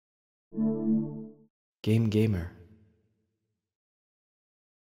GameGamer.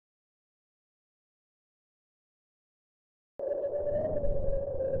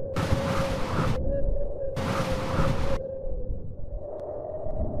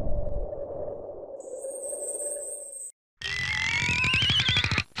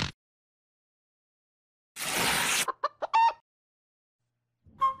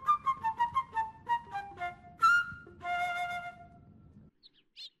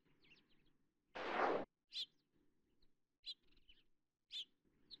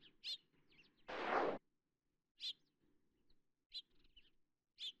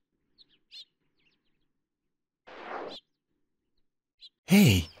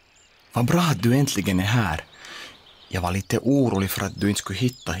 Hej, vad bra att du äntligen är här. Jag var lite orolig för att du inte skulle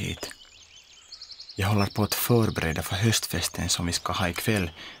hitta hit. Jag håller på att förbereda för höstfesten som vi ska ha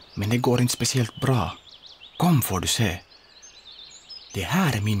ikväll, men det går inte speciellt bra. Kom får du se. Det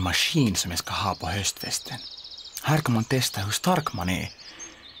här är min maskin som jag ska ha på höstfesten. Här kan man testa hur stark man är.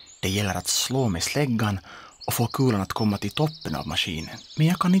 Det gäller att slå med släggan och få kulan att komma till toppen av maskinen. Men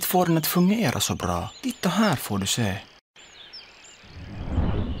jag kan inte få den att fungera så bra. Titta här får du se.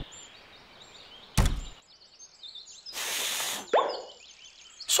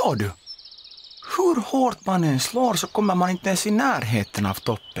 Så du, hur hårt man än slår så kommer man inte ens i närheten av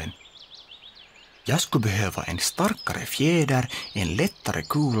toppen. Jag skulle behöva en starkare fjäder, en lättare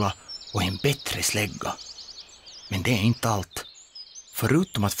kula och en bättre slägga. Men det är inte allt.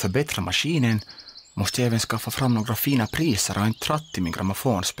 Förutom att förbättra maskinen måste jag även skaffa fram några fina priser och en tratt till min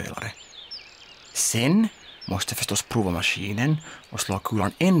grammofonspelare. Sen måste jag förstås prova maskinen och slå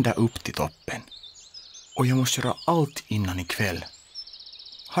kulan ända upp till toppen. Och jag måste göra allt innan ikväll.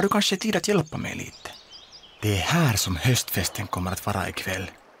 Har du kanske tid att hjälpa mig lite? Det är här som höstfesten kommer att vara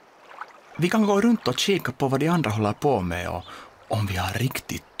ikväll. Vi kan gå runt och kika på vad de andra håller på med och om vi har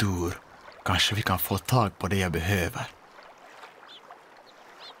riktigt tur kanske vi kan få tag på det jag behöver.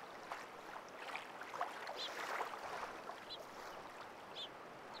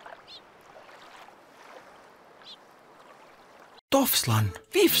 Tofslan,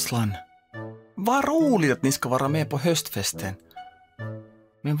 Vifslan! Vad roligt att ni ska vara med på höstfesten.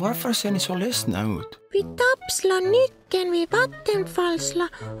 Men varför ser ni så ledsna ut? Vi tappslar nyckeln vid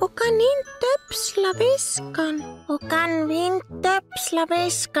Vattenfallet och kan inte öppsla väskan. Och kan vi inte öppsla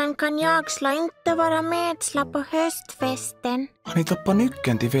väskan kan jagsla inte vara medsla på höstfesten. Har ni tappat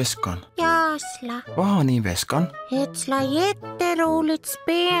nyckeln till väskan? Jasla. Vad har ni i väskan? Ett jätteroligt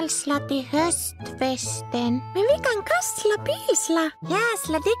spelsla till höstfesten. Men vi kan kastla pilsla.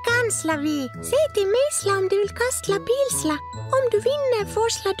 Jasla, det kansla vi. Säg till mig om du vill kastla pilsla. Om du vinner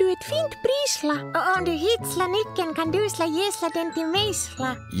får du ett fint prisla. Och om du hitsla nyckeln kan du gesla den till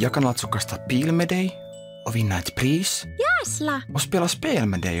mejsla. Jag kan alltså kasta pil med dig och vinna ett pris. Jasla. Och spela spel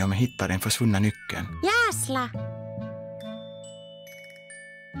med dig om jag hittar den försvunna nyckeln. Jasla.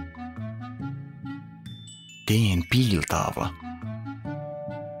 Det är en piltavla.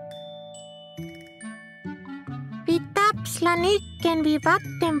 Vi tappslar nyckeln vid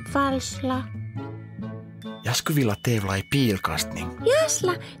Vattenfallet. Jag skulle vilja tävla i pilkastning.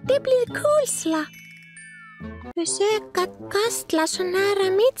 Jasla, det blir kulsla. Försök att kastla så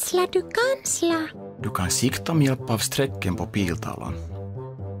nära mittsla du kansla. Du kan sikta med hjälp av strecken på piltavlan.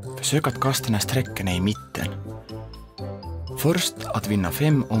 Försök att kasta när strecken är i mitten. Först att vinna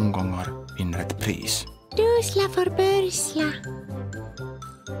 5 omgångar vinner ett pris. Dusla för börsla.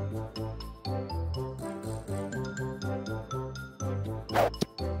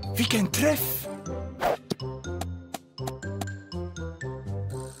 Vilken träff!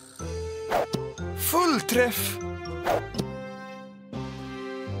 Full träff!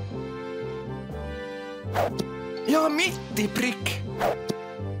 Ja, mitt i prick!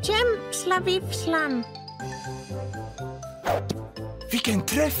 Kämpsla Vifslan. Vilken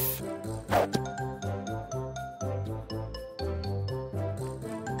träff!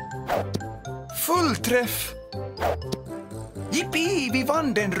 Full träff! Jippi, vi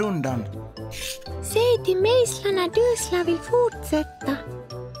vann den rundan! Säg till mejsla när dusla vill fortsätta.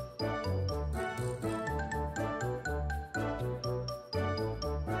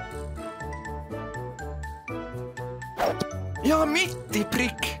 Ja, mitt i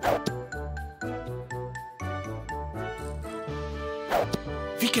prick!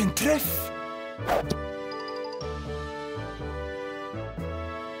 Vilken träff!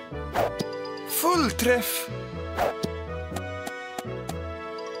 Full träff!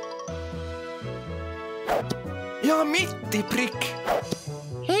 Ja, mitt i prick!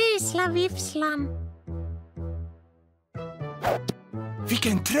 Hejsla Vifslan.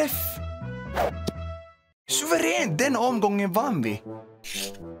 Vilken träff! Suveränt, den omgången vann vi!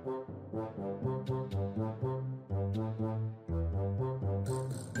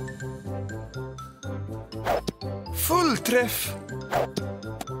 Fullträff!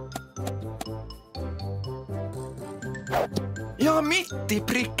 Ja, mitt i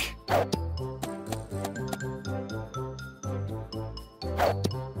prick!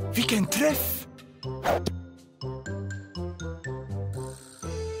 Vilken träff!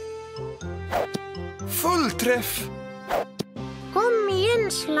 Fullträff! Kom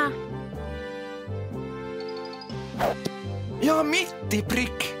igen, Sla. Ja, mitt i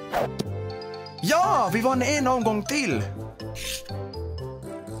prick! Ja, vi vann en omgång till!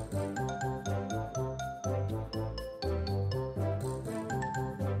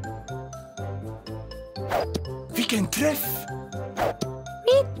 Vilken träff!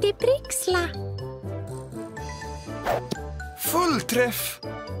 Mitt i prick, Sla. Fullträff!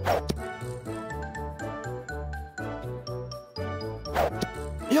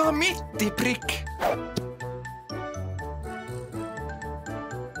 Ja, mitt i prick!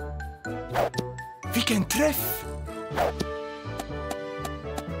 Vilken träff!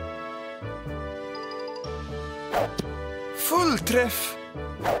 Fullträff!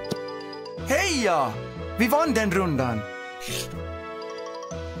 Heja! Vi vann den rundan!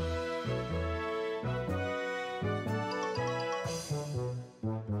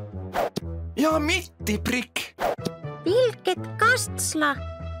 Ja, mitt i prick! Vilket kast, Sla.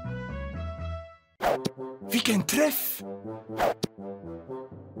 Vilken träff!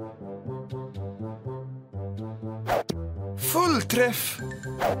 Fullträff!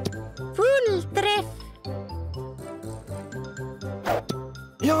 Fullträff.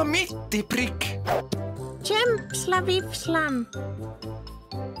 Ja, mitt i prick! Kämpsla, Vifslan.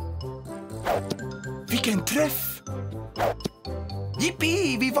 Vilken träff!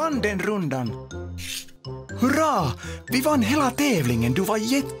 Jippi, vi vann den rundan! Hurra! Vi vann hela tävlingen. Du var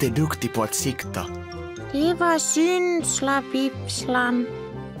jätteduktig på att sikta. Det var synd, Sla, Vifslan.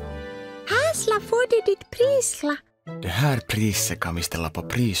 Här, Sla, får du ditt pris, Sla. Det här priset kan vi ställa på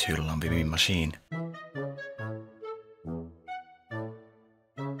prishyllan vid min maskin.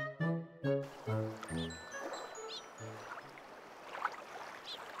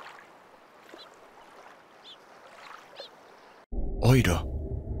 Oj då.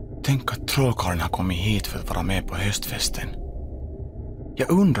 Tänk att Trollkarlen har kommit hit för att vara med på höstfesten.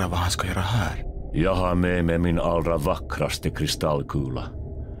 Jag undrar vad han ska göra här. Jag har med mig min allra vackraste kristallkula.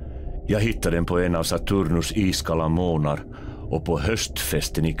 Jag hittade den på en av Saturnus iskalla månar och på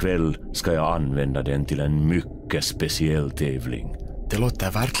höstfesten ikväll ska jag använda den till en mycket speciell tävling. Det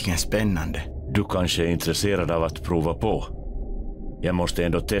låter verkligen spännande. Du kanske är intresserad av att prova på. Jag måste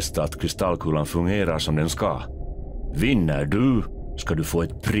ändå testa att kristallkulan fungerar som den ska. Vinner du ska du få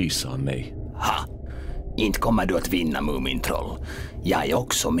ett pris av mig. Ha! Inte kommer du att vinna, Mumintroll. Jag är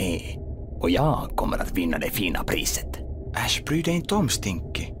också med. Och jag kommer att vinna det fina priset. Äsch, bry dig inte om,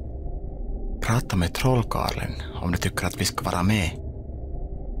 Stinky. Prata med Trollkarlen om du tycker att vi ska vara med.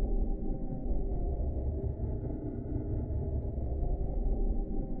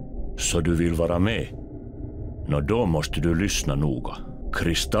 Så du vill vara med? Nå, då måste du lyssna noga.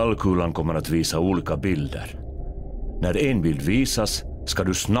 Kristallkulan kommer att visa olika bilder. När en bild visas ska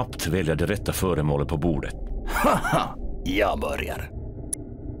du snabbt välja det rätta föremålet på bordet. Haha! Jag börjar.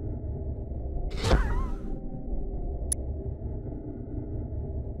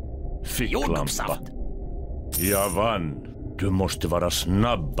 Ficklampa. Jag vann. Du måste vara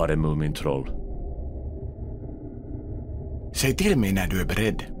snabbare, Mumintroll. Säg till mig när du är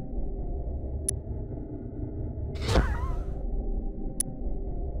beredd.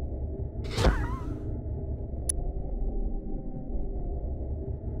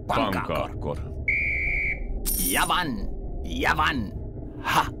 Pannkakor. Jag vann! Jag vann!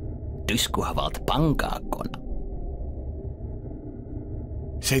 Ha! Du skulle ha valt pannkakorna.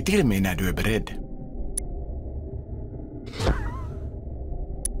 Säg till mig när du är beredd.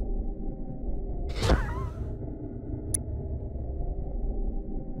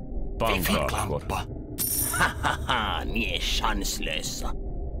 Pannkakor. Hahaha, ni är chanslösa.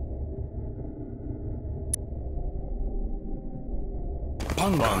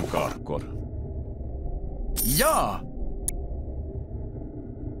 Pannkakor. Ja!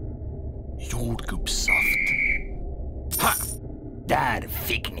 Jordgubbssaft. Ha! Där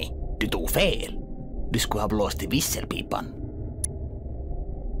fick ni. Du tog fel. Du skulle ha blåst i visselpipan.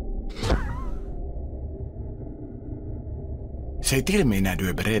 Säg till mig när du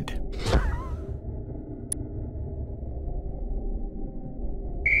är beredd.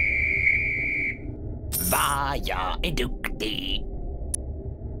 Va, jag är duktig.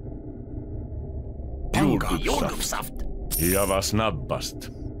 Jordgubbssaft. Jag var snabbast.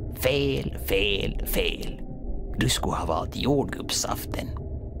 Fel, fel, fel. Du skulle ha valt jordgubbssaften.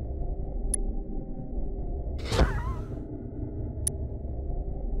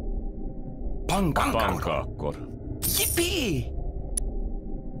 Pannkakor. Jippi!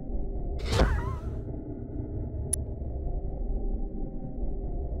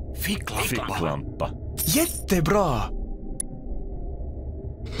 Ficklampa. Jättebra!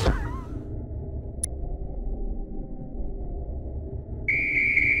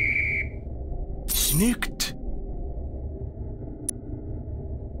 Snyggt!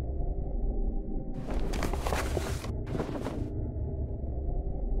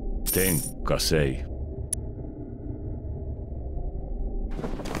 Tänka sig.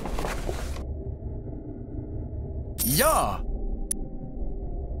 Ja!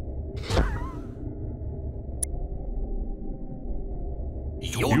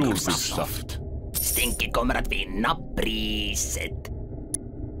 Jordgubbssaft. Stinky kommer att vinna priset.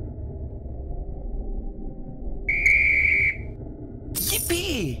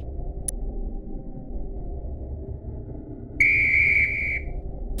 Jippi!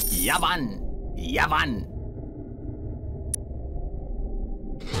 Jag vann!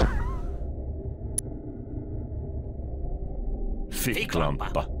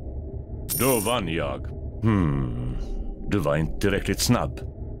 Ficklampa. Då vann jag. Du var inte tillräckligt snabb.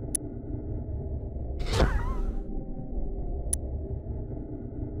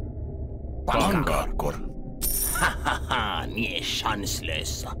 Pannkakor. Haha, ni är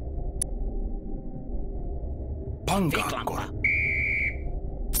chanslösa. Pannkakor.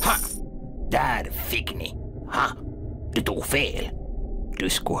 Ha! Där fick ni. Ha! Du tog fel. Du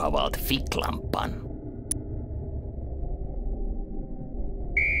skulle ha valt ficklampan.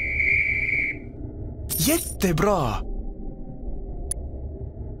 Jättebra!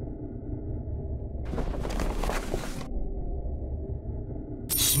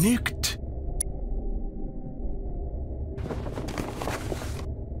 Snyggt!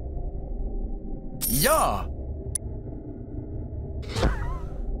 Ja!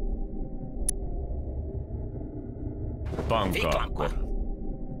 Pannkakor.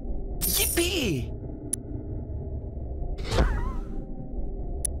 Jippi!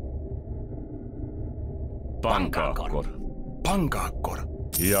 Pannkakor. Pannkakor.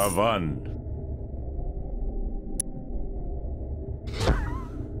 Jag vann.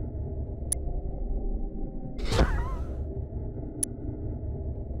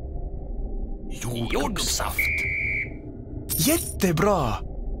 Jordgubbssaft.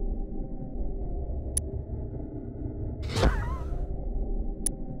 Jättebra!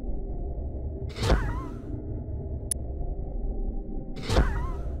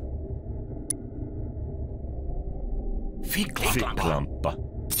 Ficklampa.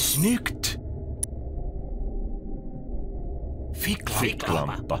 Snyggt!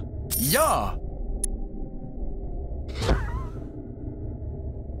 Ficklampa. Ja!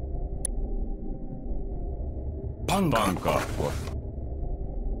 Pannkakor.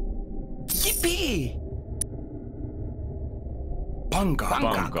 Jippi!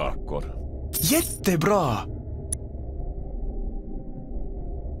 Pannkakor. Jättebra!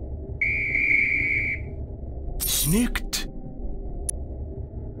 Snyggt!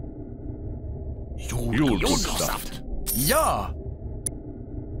 Jordgubbssaft. Ja!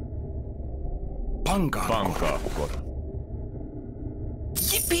 Pannkakor.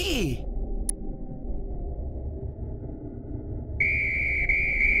 Jippi!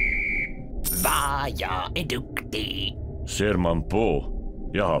 Va, jag är duktig. Ser man på,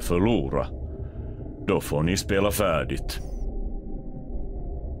 jag har förlorat. Då får ni spela färdigt.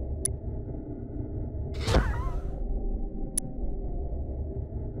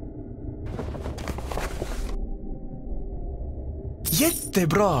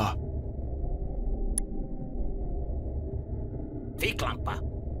 Jättebra! Ficklampa.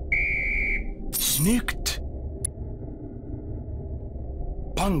 Snyggt!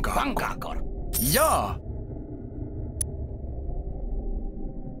 Pannkakor. Ja!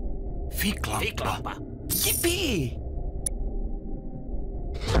 Ficklampa. Jippi!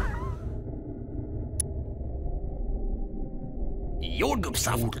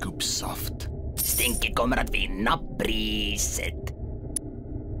 Jordgubbssaft. Stinky kommer att vinna priset.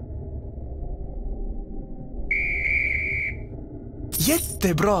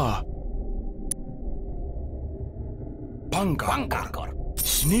 Jättebra! Pannkakor.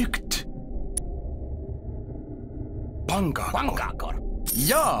 Snyggt! Pannkakor.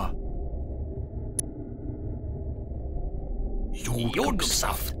 Ja!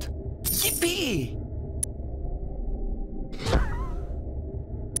 Jordgubbssaft. Jippi!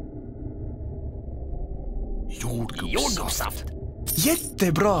 Jordgubbssaft.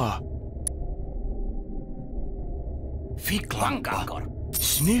 Jättebra! Pannkakor.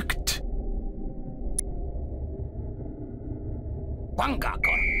 Snyggt!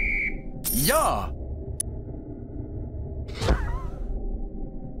 Pannkakor. Ja!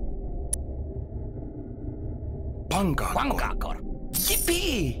 Pannkakor.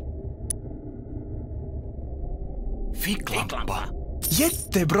 Jippi! Ficklampa.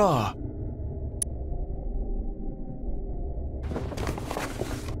 Jättebra!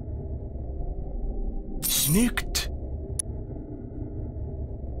 Snyggt!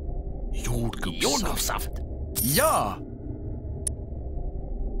 Jordgubbssaft. Ja!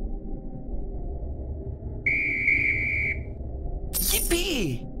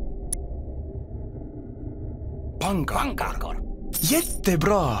 Jippi! Pannkakor.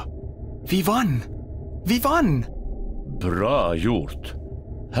 Jättebra! Vi vann! Bra gjort.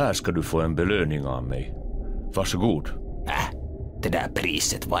 Här ska du få en belöning av mig. Varsågod. Det där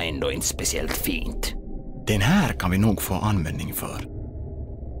priset var ändå inte speciellt fint. Den här kan vi nog få användning för.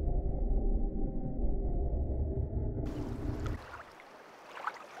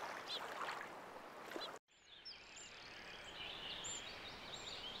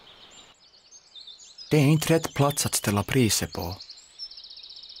 Det är inte rätt plats att ställa priset på.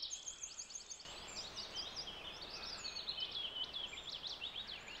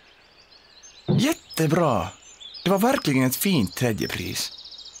 Jättebra! Det var verkligen ett fint tredje pris.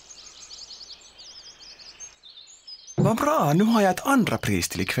 Vad bra, nu har jag ett andra pris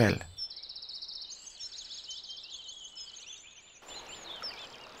till ikväll.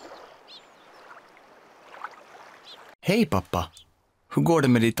 Hej pappa, hur går det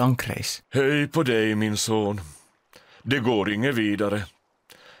med ditt Ank-race? Hej på dig min son. Det går inget vidare.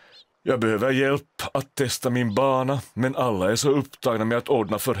 Jag behöver hjälp att testa min bana, men alla är så upptagna med att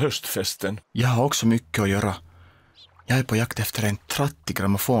ordna för höstfesten. Jag har också mycket att göra. Jag är på jakt efter en tratt i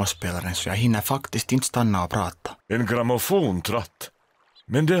grammofonspelaren så jag hinner faktiskt inte stanna och prata. En grammofontratt?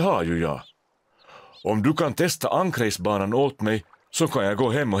 Men det har ju jag. Om du kan testa Ank-race-banan åt mig så kan jag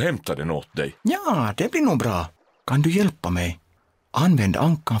gå hem och hämta den åt dig. Ja, det blir nog bra. Kan du hjälpa mig? Använd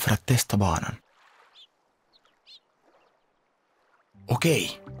ankan för att testa banan.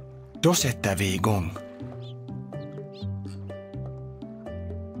 Okej, då sätter vi igång.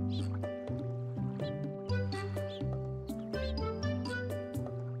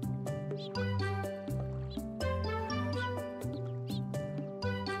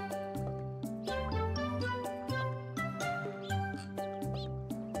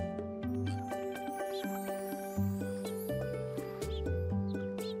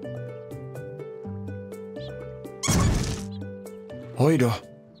 Oj då,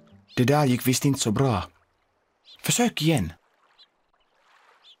 det där gick visst inte så bra. Försök igen.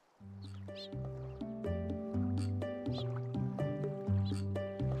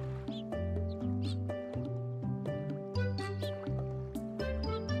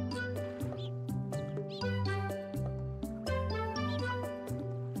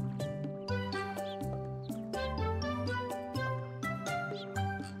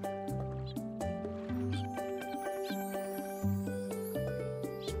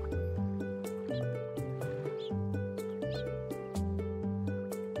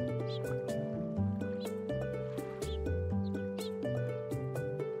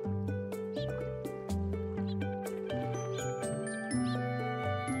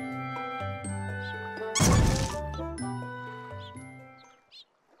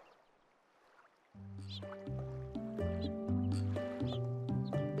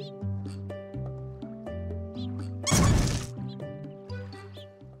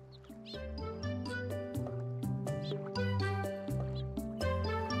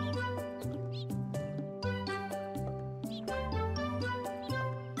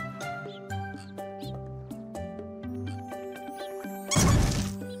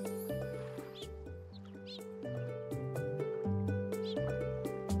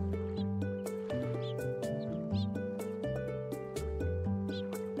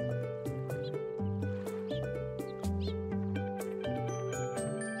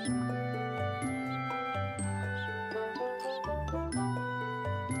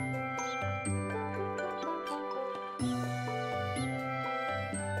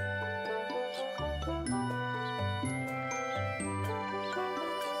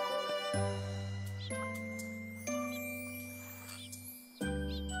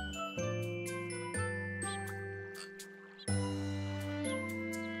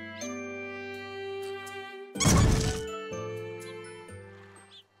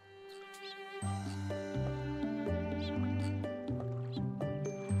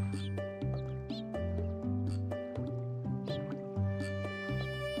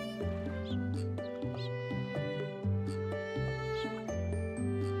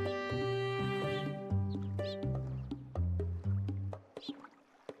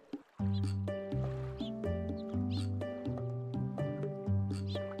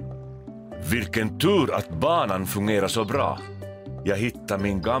 Vilken tur att banan fungerar så bra. Jag hittade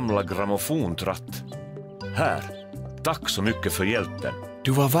min gamla grammofontratt. Här, tack så mycket för hjälpen.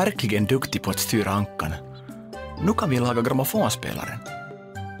 Du var verkligen duktig på att styra ankan. Nu kan vi laga grammofonspelaren.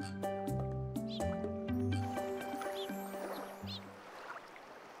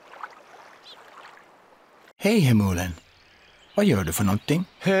 Hej Hemulen. Vad gör du för någonting?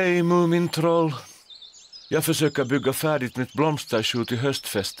 Hej Mumintroll. Jag försöker bygga färdigt mitt blomstershow till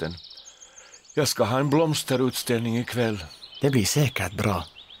höstfesten. Jag ska ha en blomsterutställning ikväll. Det blir säkert bra.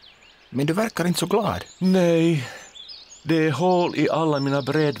 Men du verkar inte så glad. Nej, det är hål i alla mina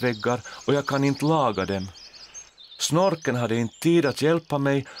brädväggar och jag kan inte laga dem. Snorken hade inte tid att hjälpa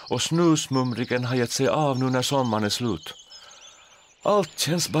mig och snusmumriken har gett sig av nu när sommaren är slut. Allt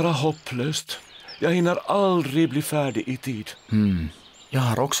känns bara hopplöst. Jag hinner aldrig bli färdig i tid. Jag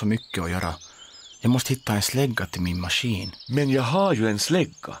har också mycket att göra. Jag måste hitta en slägga till min maskin. Men jag har ju en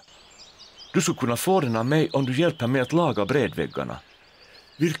slägga. Du skulle kunna få den av mig om du hjälper mig att laga brädväggarna.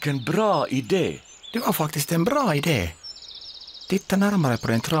 Vilken bra idé! Det var faktiskt en bra idé. Titta närmare på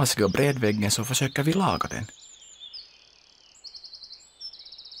den trasiga brädväggen så försöker vi laga den.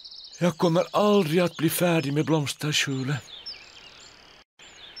 Jag kommer aldrig att bli färdig med blomsterskjulet.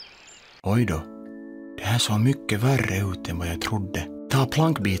 Oj då. Det här såg mycket värre ut än vad jag trodde. Ta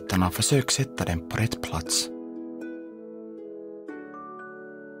plankbitarna och försök sätta den på rätt plats.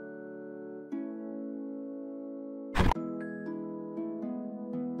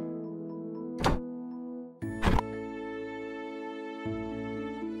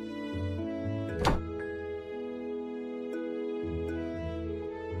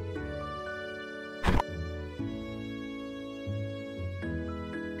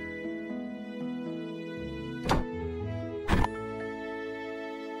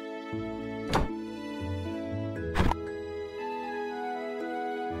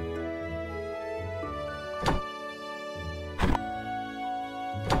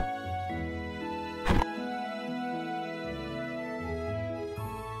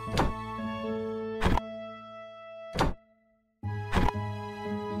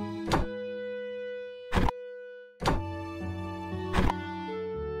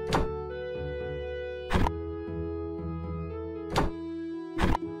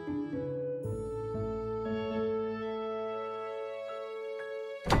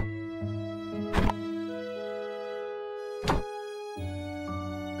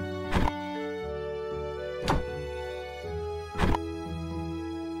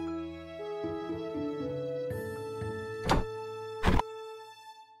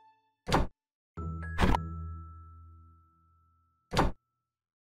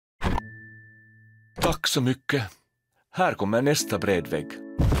 Tack så mycket. Här kommer nästa brädvägg.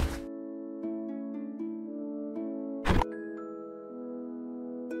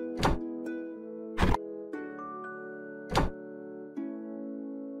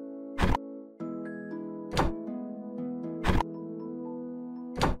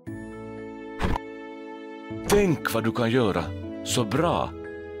 Tänk vad du kan göra. Så bra.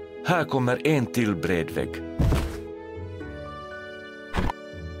 Här kommer en till brädvägg.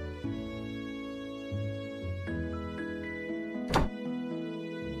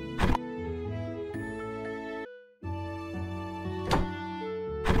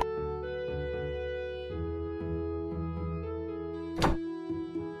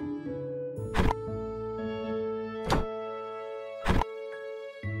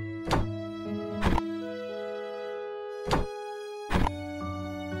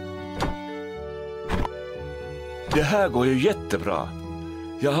 Det här går ju jättebra.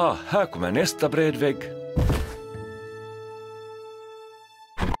 Jaha, här kommer nästa brädvägg.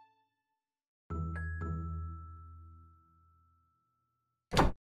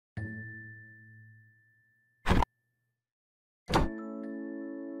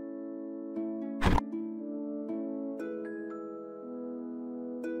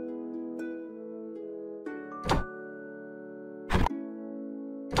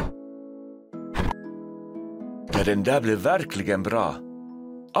 Ja, den där blev verkligen bra.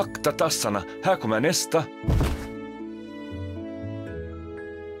 Akta tassarna, här kommer nästa.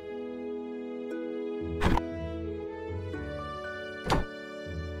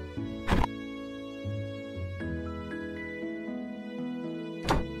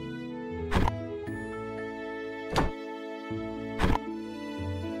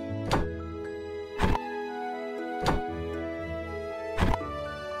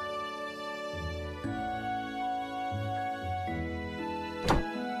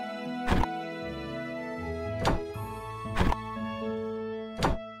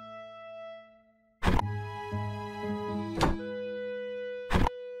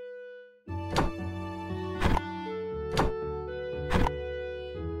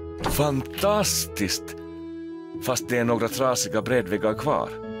 Fantastiskt! Fast det är några trasiga bredväggar kvar.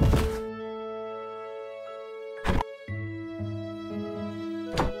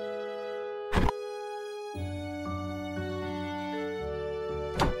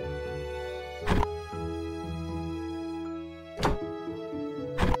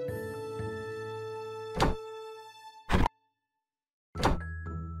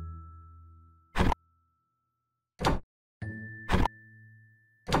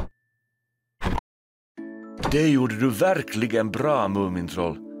 Det gjorde du verkligen bra,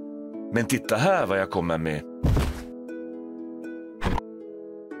 Mumintroll. Men titta här vad jag kommer med.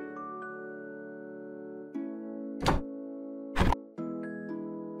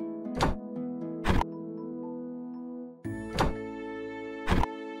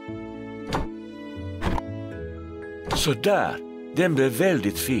 Så där, den blev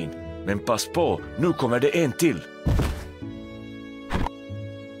väldigt fin. Men pass på, nu kommer det en till.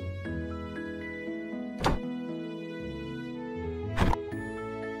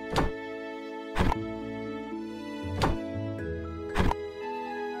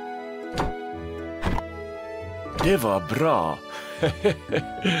 Det var bra.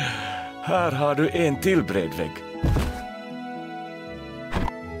 Här har du en till bredvägg.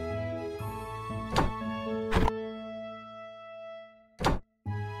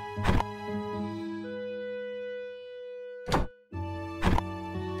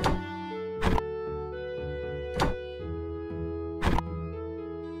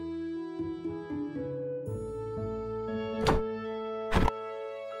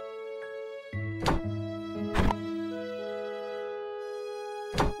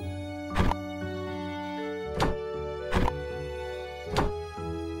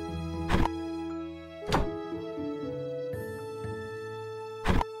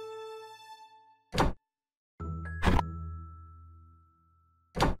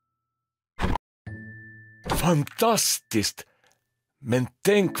 Fantastiskt! Men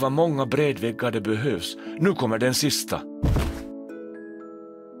tänk vad många bredväggar det behövs. Nu kommer den sista.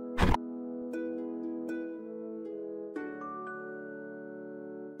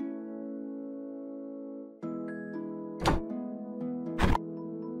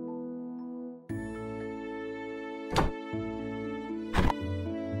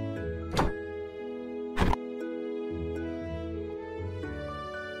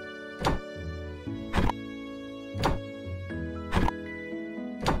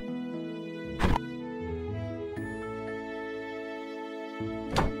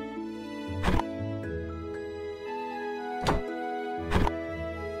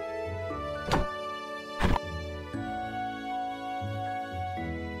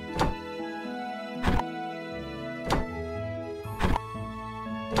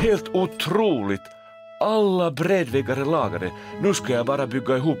 Helt otroligt! Alla bredväggar är lagade. Nu ska jag bara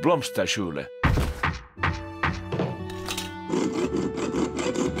bygga ihop blomsterskjulet.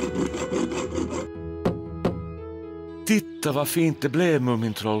 Titta vad fint det blev,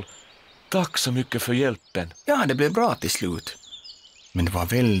 Mumintroll. Tack så mycket för hjälpen. Ja, det blev bra till slut. Men det var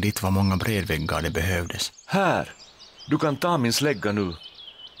väldigt vad många bredväggar det behövdes. Här, du kan ta min slägga nu.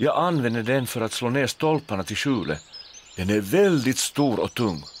 Jag använder den för att slå ner stolparna till skjulet. Den är väldigt stor och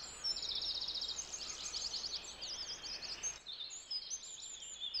tung.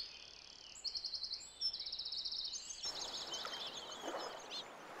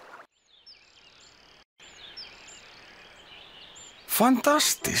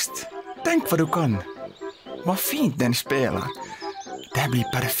 Fantastiskt! Tänk vad du kan. Vad fint den spelar. Det här blir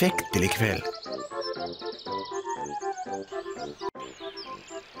perfekt till ikväll.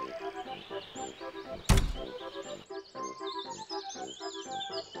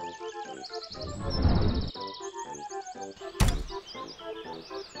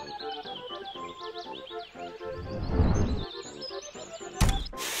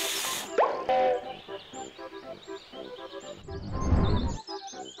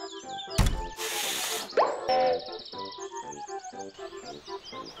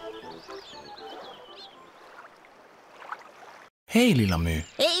 Hej lilla My.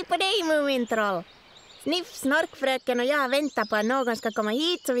 Hej på dig, Mumintroll. Sniff, Snorkfröken och jag väntar på att någon ska komma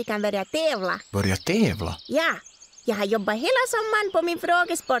hit så vi kan börja tävla. Börja tävla? Ja, jag har jobbat hela sommaren på min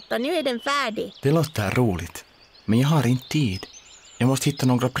frågesport och nu är den färdig. Det låter roligt. Men jag har inte tid. Jag måste hitta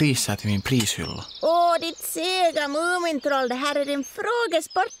några priser till min prishylla. Åh, ditt sega Mumintroll. Det här är en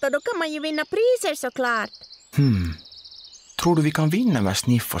frågesport och då kan man ju vinna priser såklart. Tror du vi kan vinna med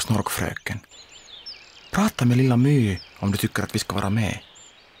Sniff och Snorkfröken? Prata med lilla My om du tycker att vi ska vara med.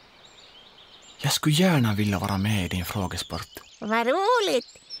 Jag skulle gärna vilja vara med i din frågesport. Vad roligt!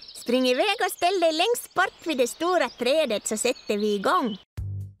 Spring iväg och ställ dig längst bort vid det stora trädet så sätter vi igång.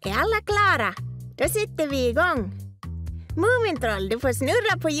 Är alla klara? Då sätter vi igång. Mumintroll, du får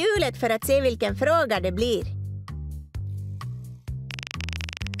snurra på hjulet för att se vilken fråga det blir.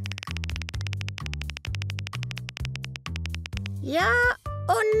 Ja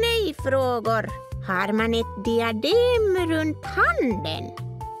och nej frågor. Har man ett diadem runt handen?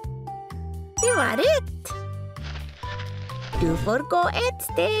 Det var rätt. Du får gå ett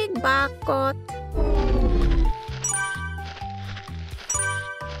steg bakåt.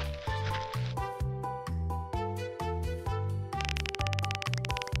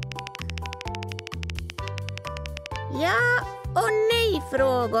 Ja och nej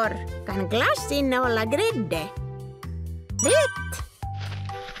frågor. Kan glass innehålla grädde? Rätt!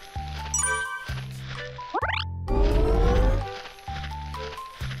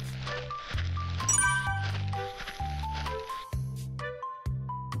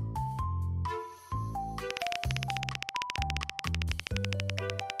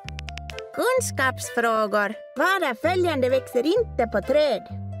 Kunskapsfrågor. Vad är följande växer inte på träd?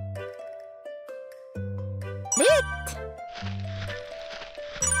 Rätt!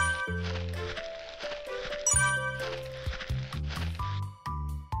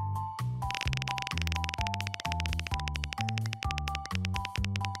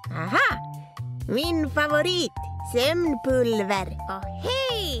 Aha! Min favorit, sömnpulver. Och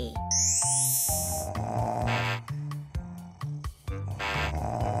hej!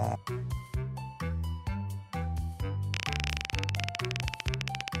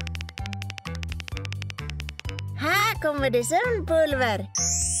 Här kommer det sömnpulver.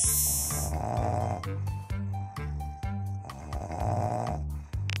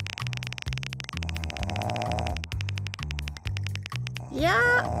 Ja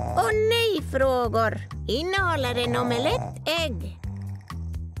och nej frågor. Innehåller en omelettägg?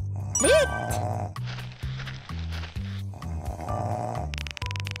 Rätt!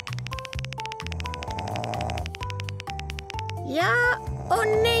 Ja och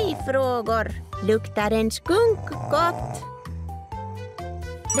nej frågor. Luktar en skunk gott?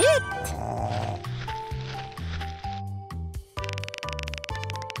 Rätt!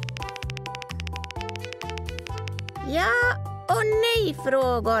 Ja och nej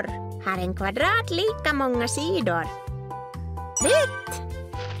frågor. Har en kvadrat lika många sidor? Rätt!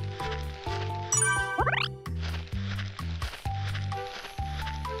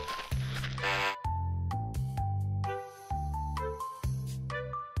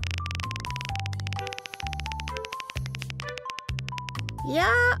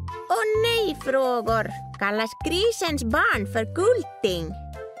 Ja och nej frågor. Kallas grisens barn för kulting?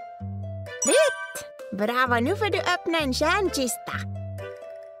 Rätt! Bravo, nu får du öppna en kärnkista.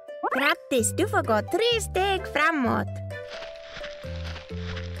 Grattis, du får gå 3 steg framåt.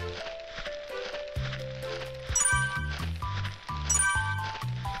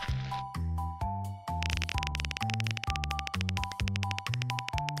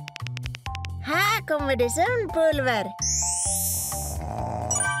 Här kommer det sömnpulver.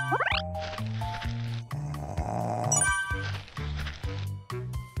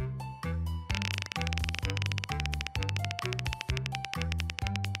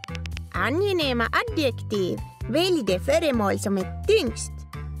 Angenäma adjektiv. Välj det föremål som är tyngst.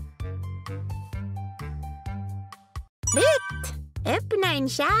 Rätt! Öppna en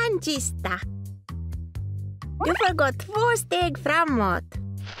kärnkista. Du får gå 2 steg framåt.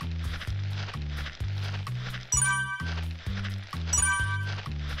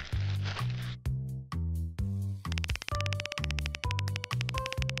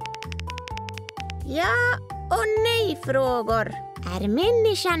 Ja och nej frågor. Är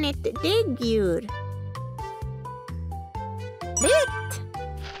människan ett däggdjur? Rätt!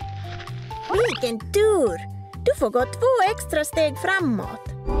 Vilken tur! Du får gå 2 extra steg framåt.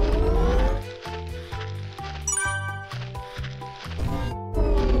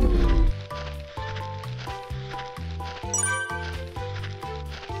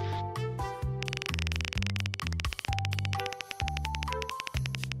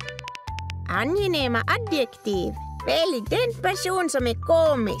 Angenäma adjektiv. Välj den person som är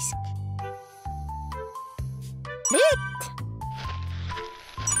komisk. Rätt!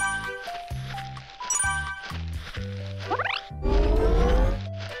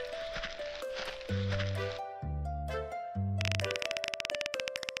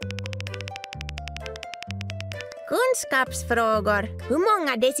 Kunskapsfrågor. Hur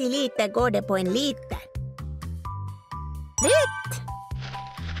många deciliter går det på en liter? Rätt!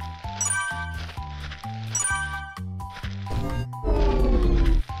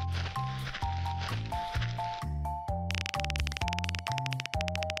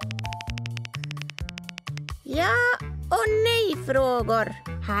 Ja och nej frågor.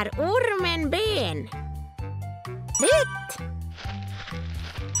 Har ormen ben? Rätt!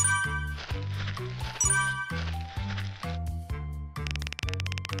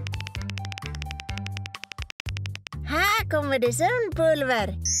 Här kommer det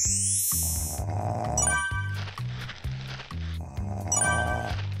sömnpulver.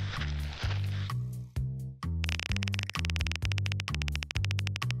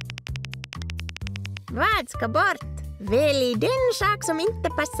 Vad ska bort? Välj den sak som inte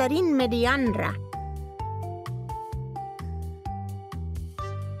passar in med de andra.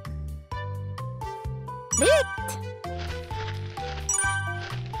 Rätt!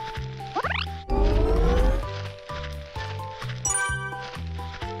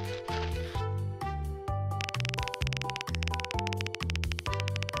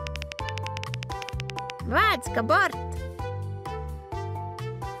 Vad ska bort?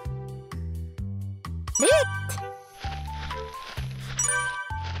 Rätt!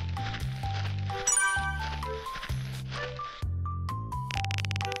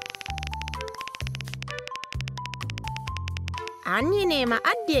 Angenäma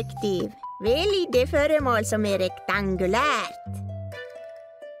adjektiv. Välj det föremål som är rektangulärt.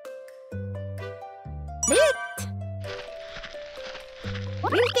 Rätt!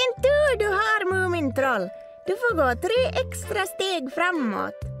 Vilken tur du har, Mumintroll. Du får gå 3 extra steg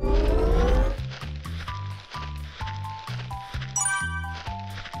framåt.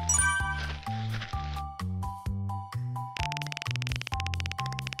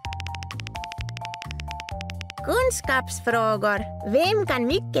 Kunskapsfrågor. Vem kan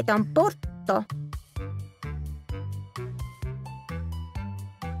mycket om porto?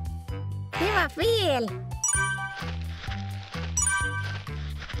 Det var fel.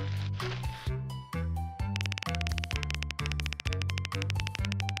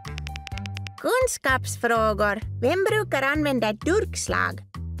 Kunskapsfrågor. Vem brukar använda ett durkslag?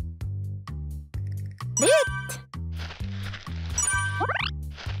 Rätt!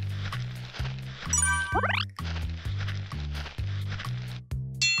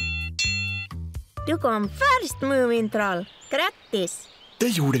 Du kom först, Mumintroll. Grattis! Det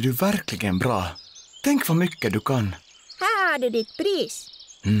gjorde du verkligen bra. Tänk vad mycket du kan. Här har du ditt pris.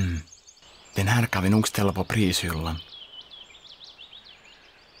 Den här kan vi nog ställa på prishyllan.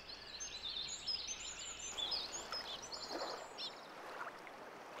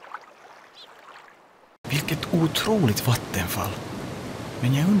 Vilket otroligt vattenfall.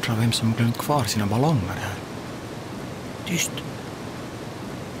 Men jag undrar vem som glömt kvar sina ballonger här. Tyst.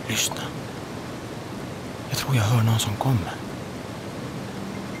 Lyssna. Jag tror jag hör någon som kommer.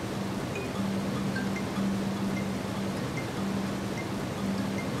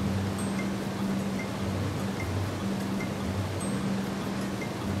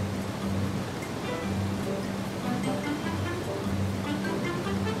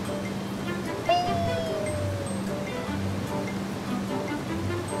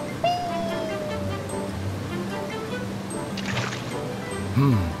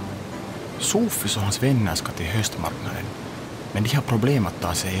 Sofus och hans vänner ska till höstmarknaden, men de har problem att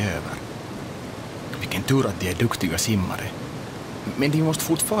ta sig över. Vilken tur att de är duktiga simmare. Men de måste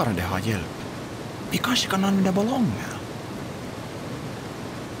fortfarande ha hjälp. Vi kanske kan använda ballonger.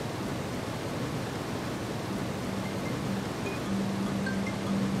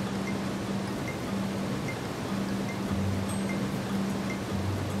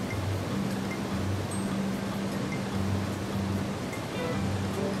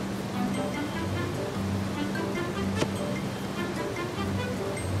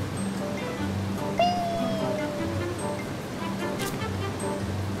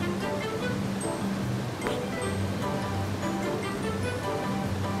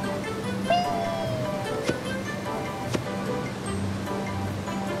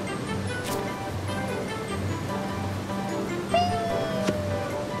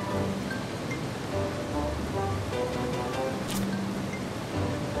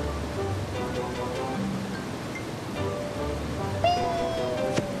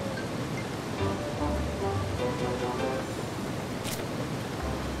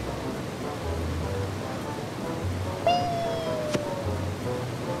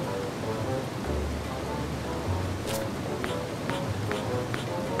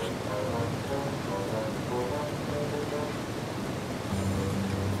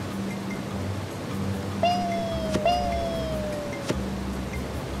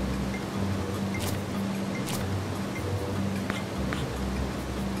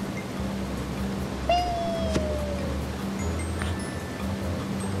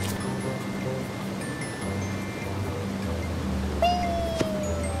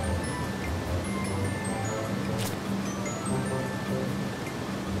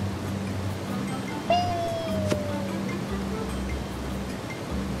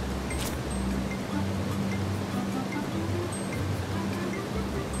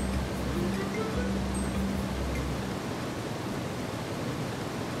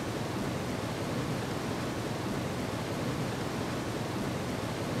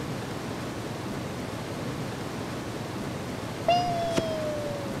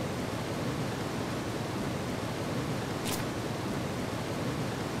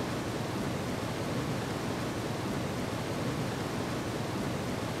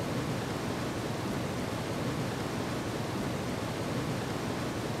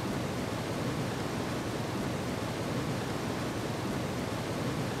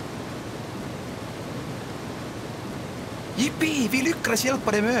 Jippi, vi lyckades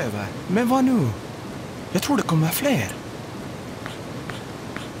hjälpa dem över. Men vad nu? Jag tror det kommer fler.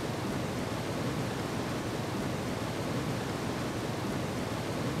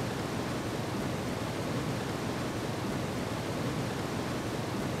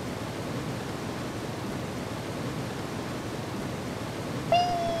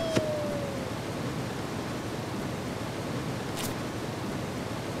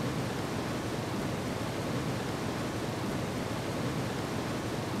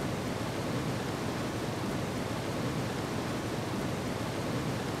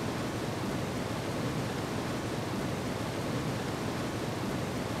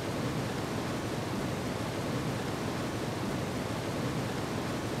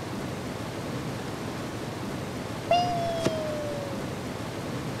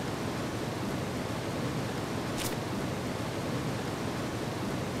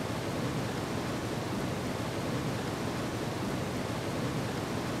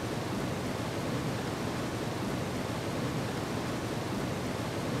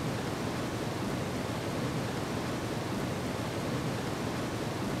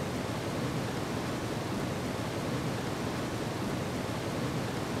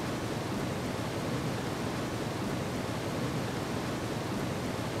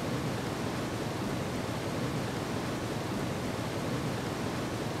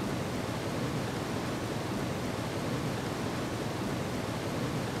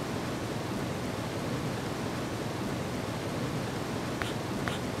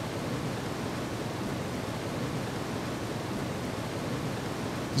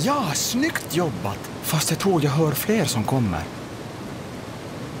 Ja, snyggt jobbat! Fast jag tror jag hör fler som kommer.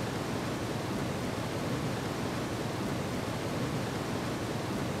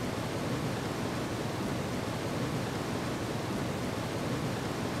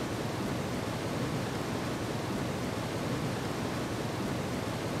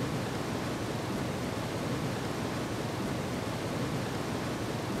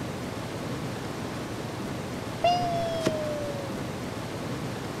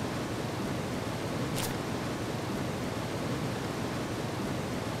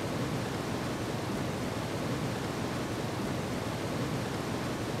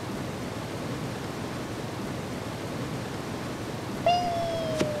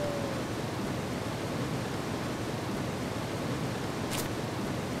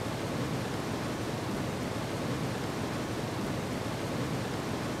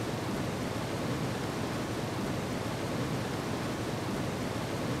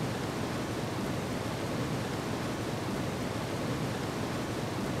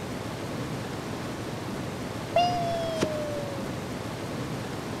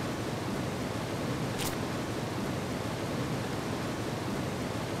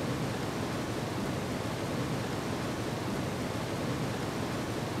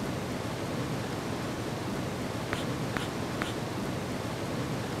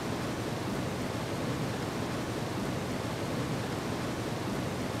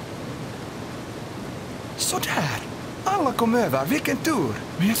 Sådär! Alla kom över, vilken tur!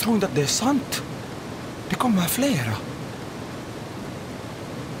 Men jag tror inte att det är sant. Det kommer flera.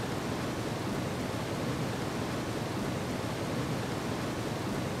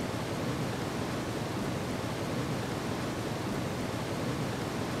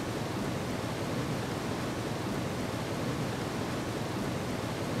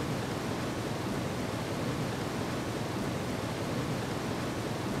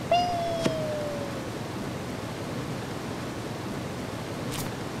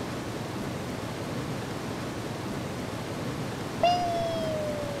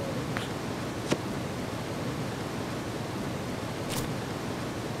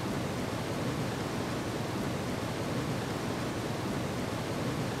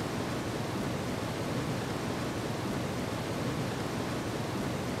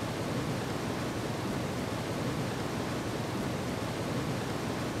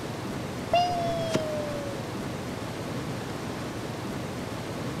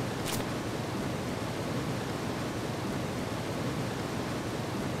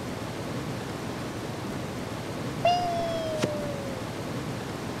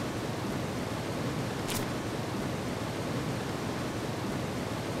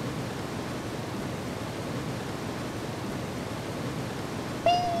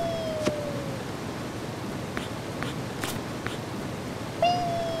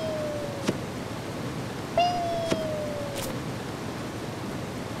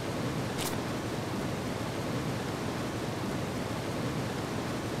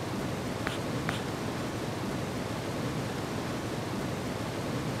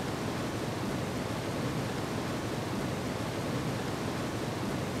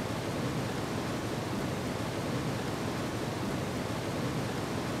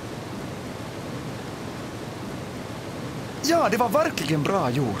 Ja, det var verkligen bra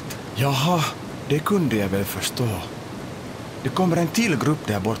gjort. Jaha, det kunde jag väl förstå. Det kommer en till grupp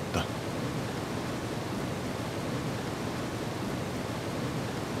där borta.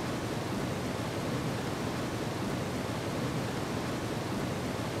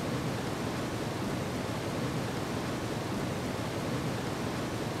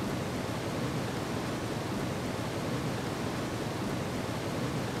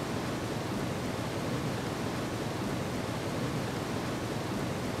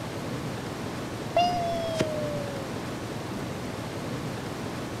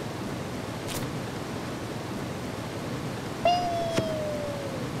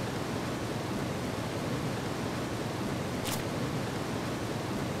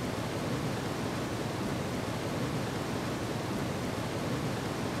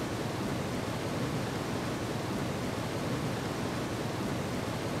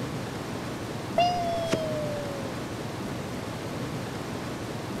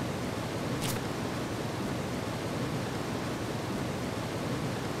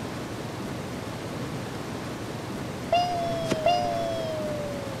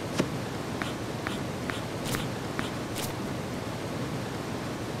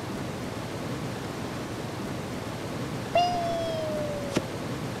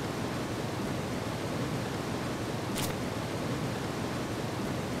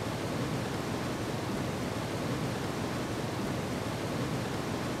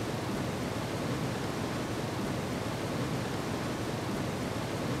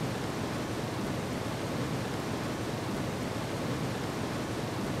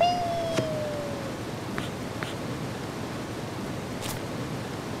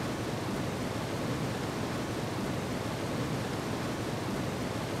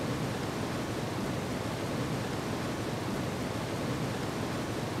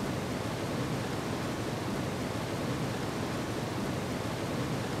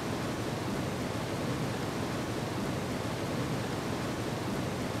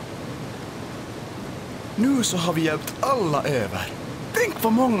 Nu så har vi hjälpt alla över. Tänk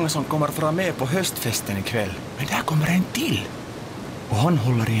vad många som kommer att vara med på höstfesten ikväll. Men där kommer en till. Och han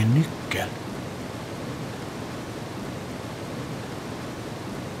håller i en nyckel.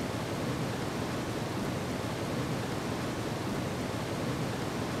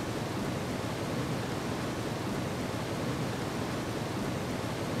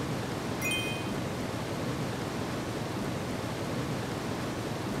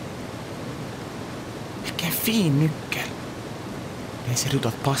 Vilken fin nyckel. Den ser ut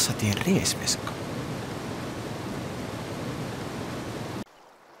att passa till en resväska.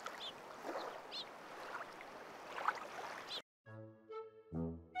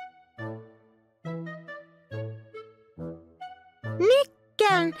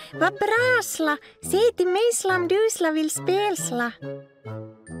 Nyckeln! Vad bra, Sla! Säg till mig, Sla, om du, Sla, vill spela.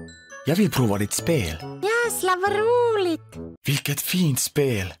 Jag vill prova ditt spel. Ja, Sla, vad roligt! Vilket fint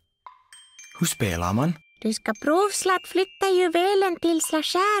spel. Hur spelar man? Du ska provsla att flytta juvelen till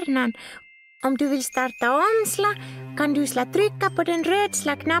Sla-kärnan. Om du vill starta om, Sla, kan du, Sla, trycka på den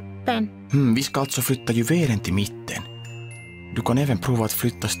röda knappen. Vi ska alltså flytta juvelen till mitten. Du kan även prova att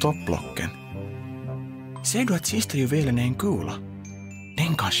flytta stoppblocken. Ser du att sista juvelen är en kula?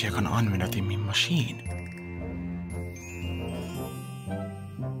 Den kanske jag kan använda till min maskin.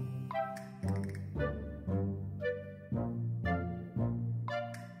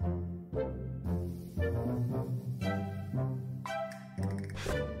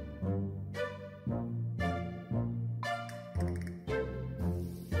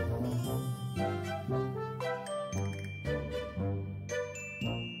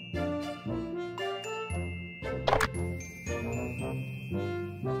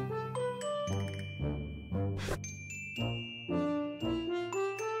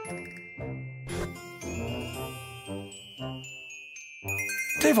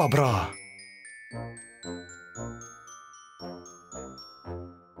 Det var bra.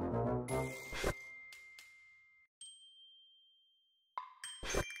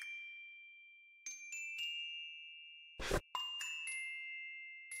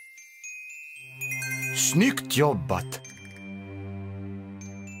 Snyggt jobbat.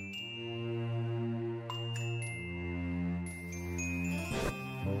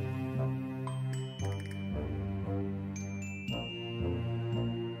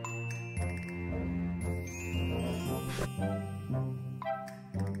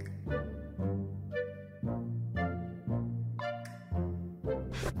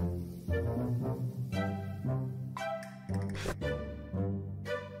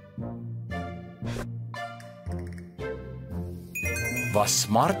 Vad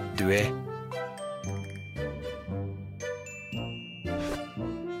smart du är.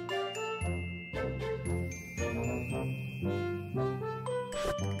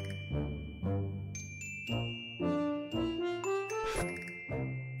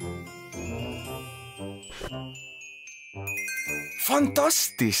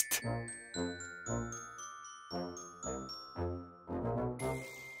 Fantastiskt!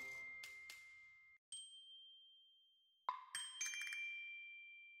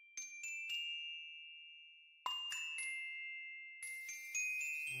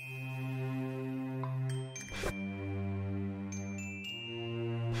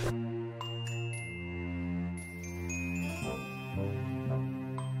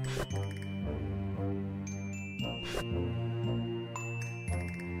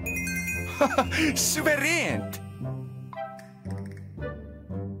 Suveränt!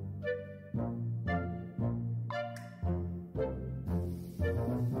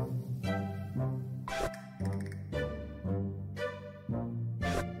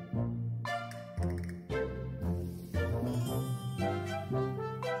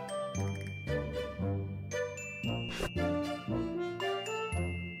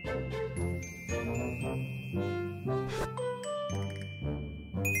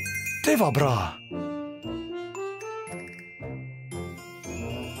 Det var bra.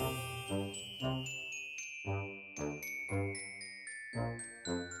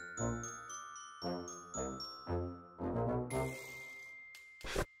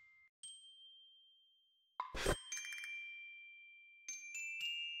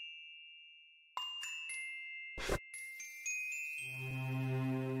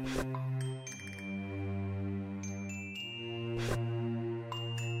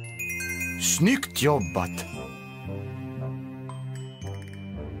 Snyggt jobbat!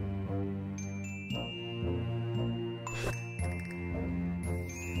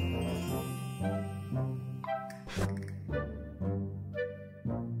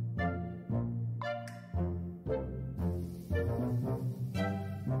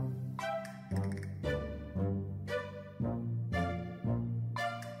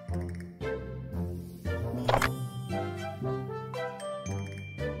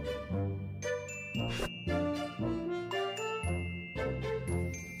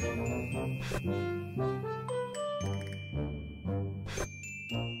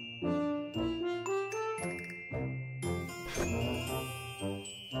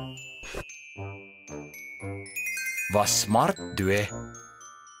 Vad smart du är.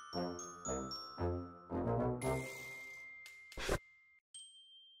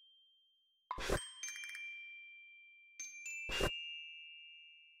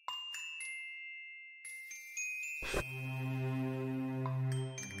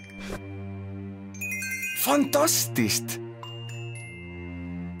 Fantastiskt!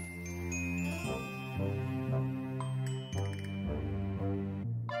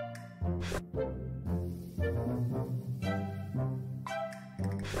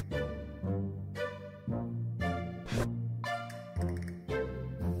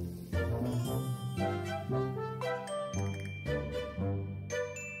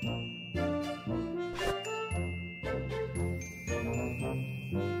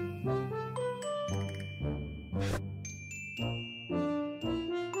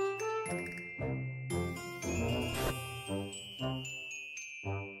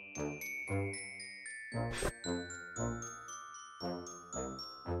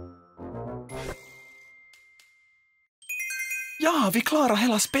 Ja, vi klarar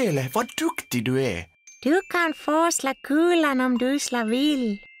hela spelet. Vad duktig du är. Du kan forsla kulan om du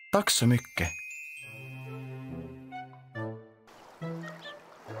vill. Tack så mycket.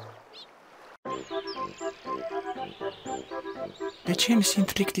 Det känns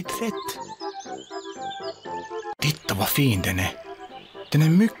inte riktigt rätt. Titta vad fin den är. Den är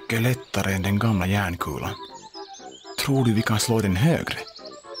mycket lättare än den gamla järnkulan. Tror du vi kan slå den högre?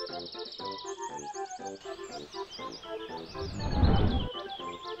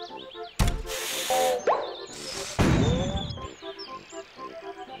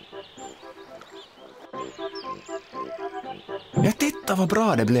 Ja, titta vad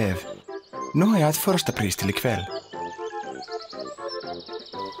bra det blev. Nu har jag ett första pris till ikväll.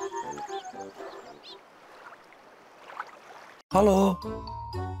 Hallå?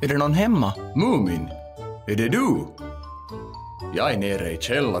 Är det någon hemma? Mumin? Är det du? Jag är nere i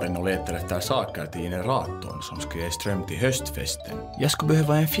källaren och letar efter saker till generatorn som ska ge ström till höstfesten. Jag skulle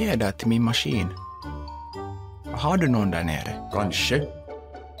behöva en fjäder till min maskin. Har du någon där nere? Kanske.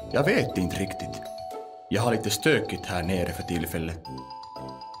 Jag vet inte riktigt. Jag har lite stökigt här nere för tillfället.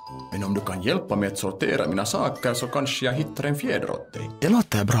 Men om du kan hjälpa mig att sortera mina saker så kanske jag hittar en fjäder åt dig. Det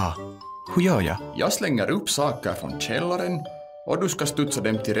låter bra. Hur gör jag? Jag slänger upp saker från källaren och du ska studsa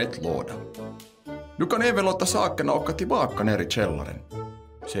dem till rätt låda. Du kan även låta sakerna åka tillbaka ner i källaren.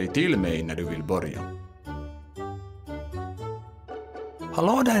 Säg till mig när du vill börja.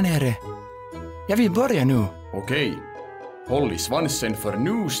 Hallå där nere. Jag vill börja nu. Okej. Håll i svansen för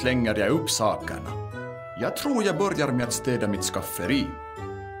nu slänger jag upp sakerna. Jag tror jag börjar med att städa mitt skafferi.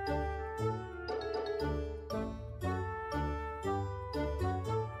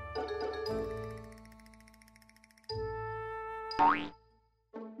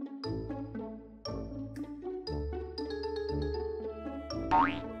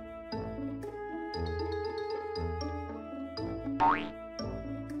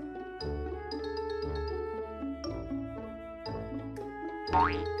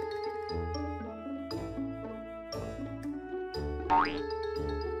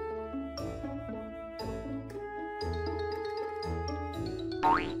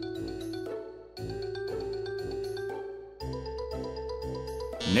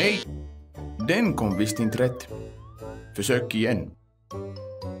 Nej, den kom visst inte rätt. Försök igen.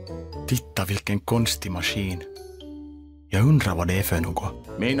 Titta vilken konstig maskin. Jag undrar vad det är för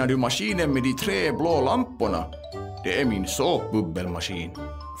något. Menar du maskinen med de 3 blå lamporna? Det är min såpbubbelmaskin.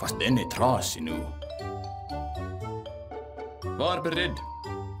 Fast den är trasig nu. Var beredd.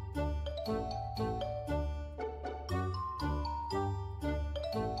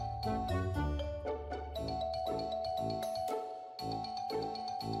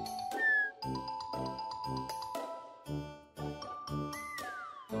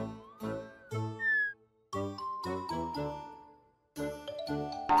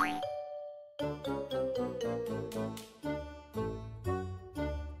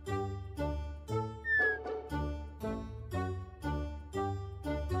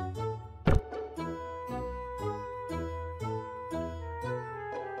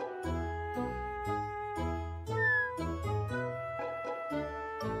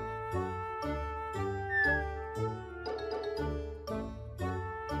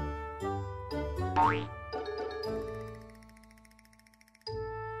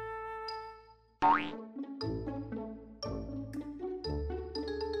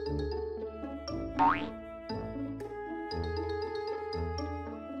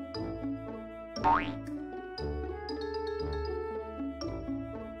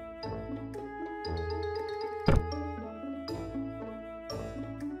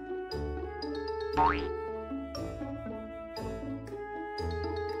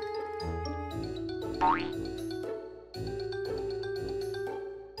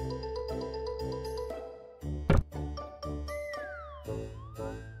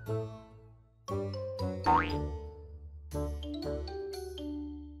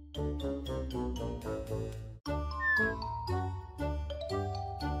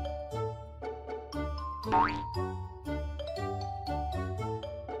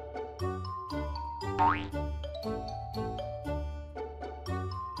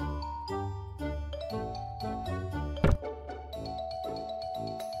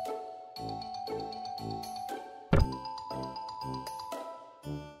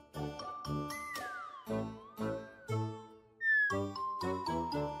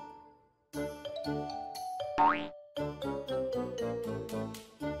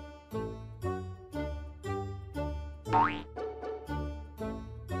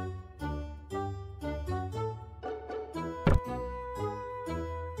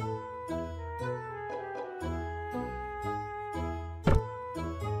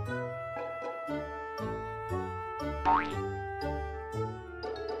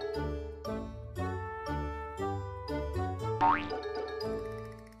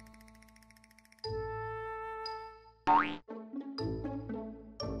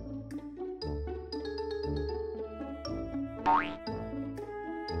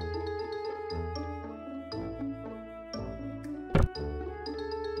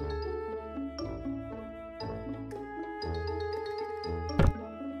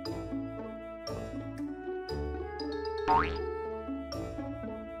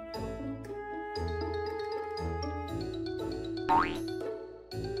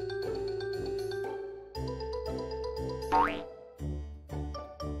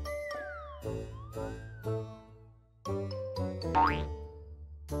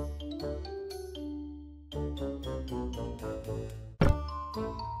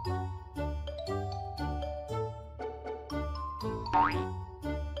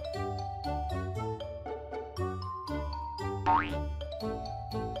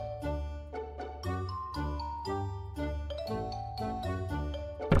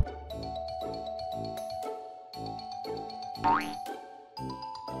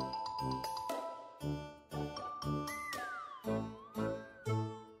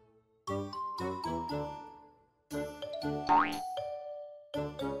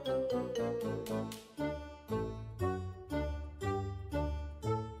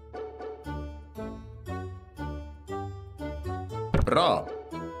 Bra.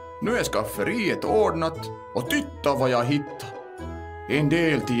 Nu är skafferiet ordnat och titta vad jag hittat. En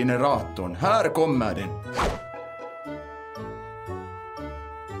del till generatorn. Här kommer den.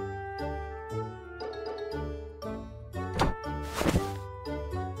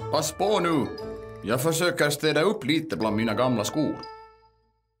 Pass på nu. Jag försöker städa upp lite bland mina gamla skor.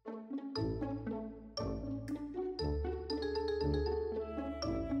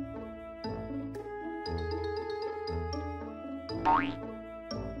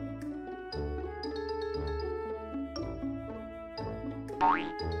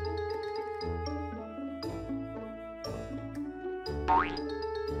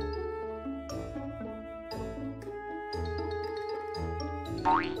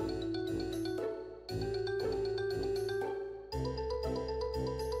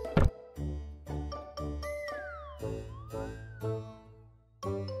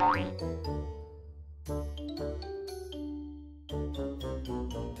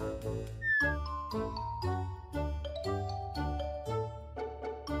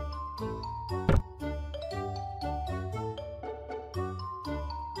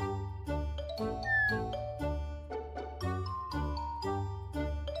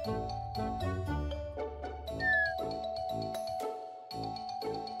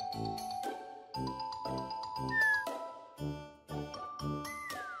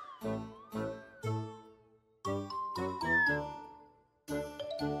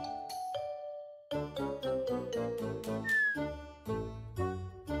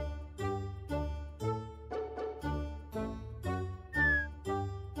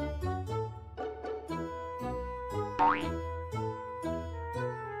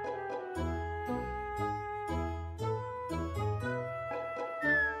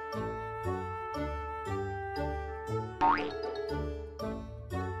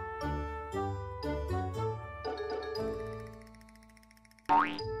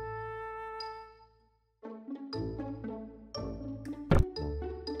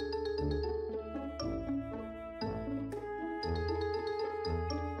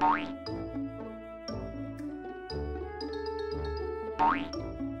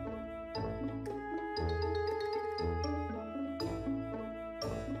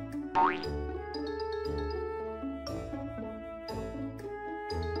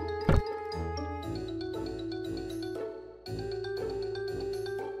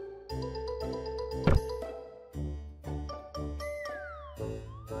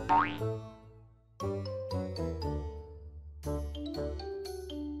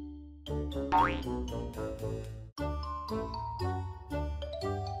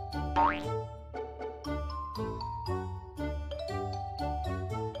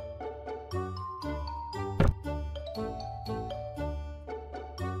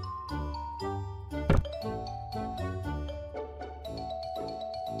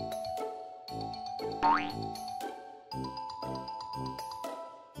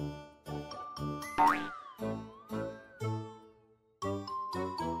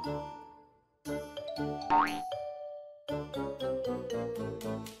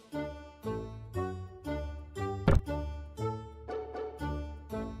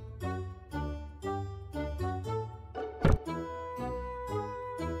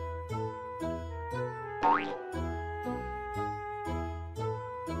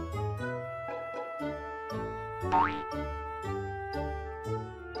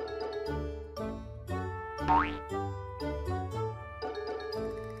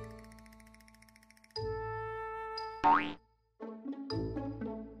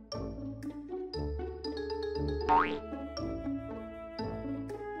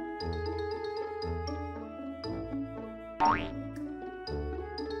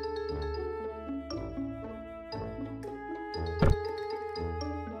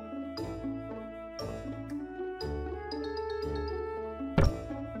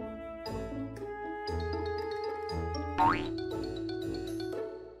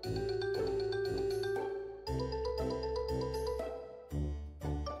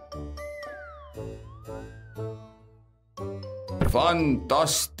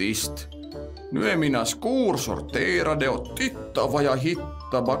 Fantastiskt! Nu är mina skor sorterade och titta vad jag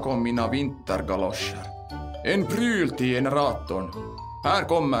hittar bakom mina vintergaloscher. En pryl till generatorn. Här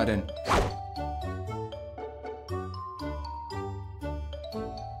kommer den.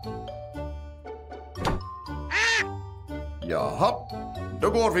 Jaha, då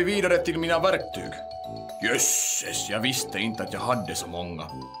går vi vidare till mina verktyg. Jösses, jag visste inte att jag hade så många.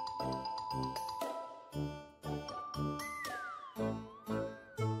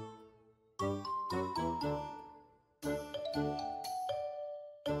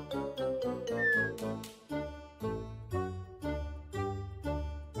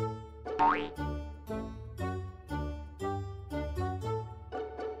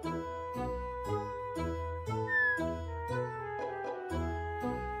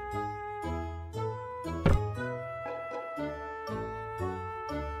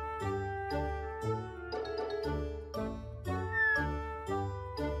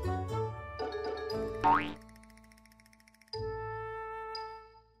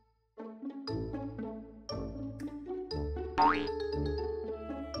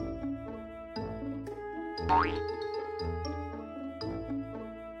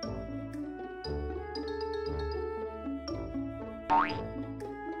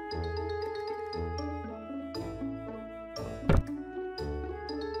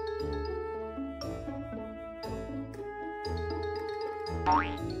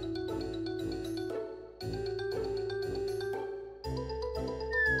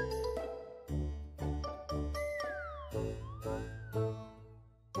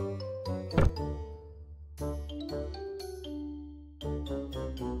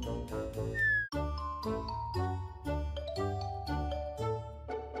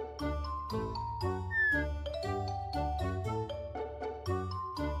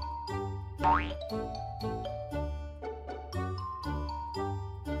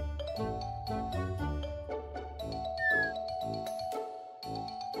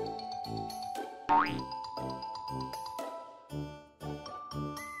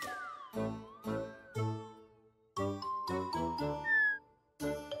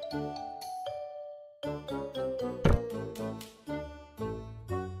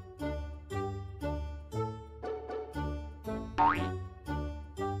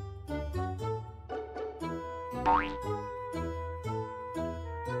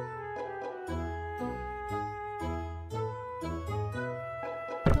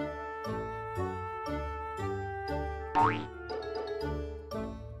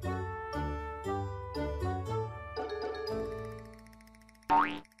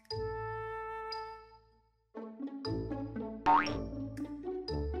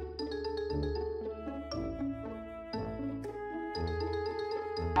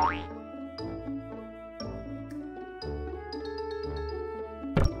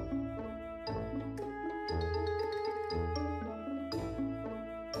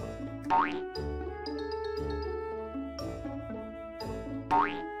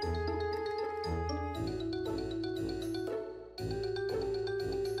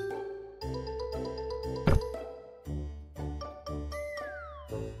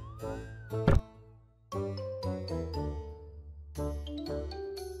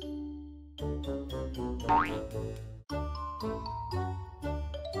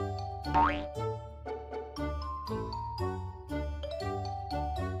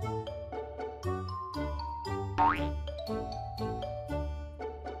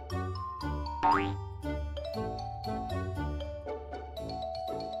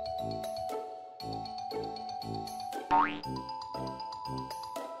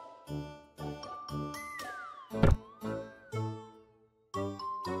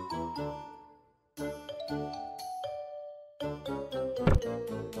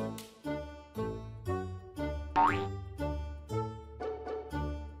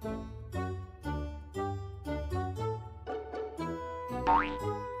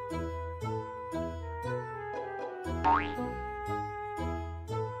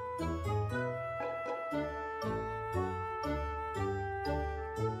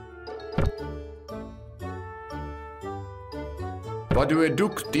 Vad du är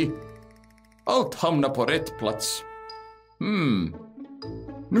duktig. Allt hamnar på rätt plats.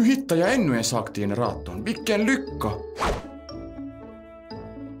 Nu hittar jag ännu en sak till generatorn. Vilken lycka!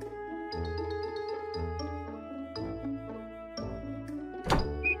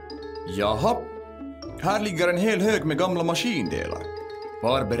 Jaha. Här ligger en hel hög med gamla maskindelar.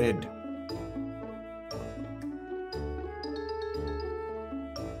 Var beredd.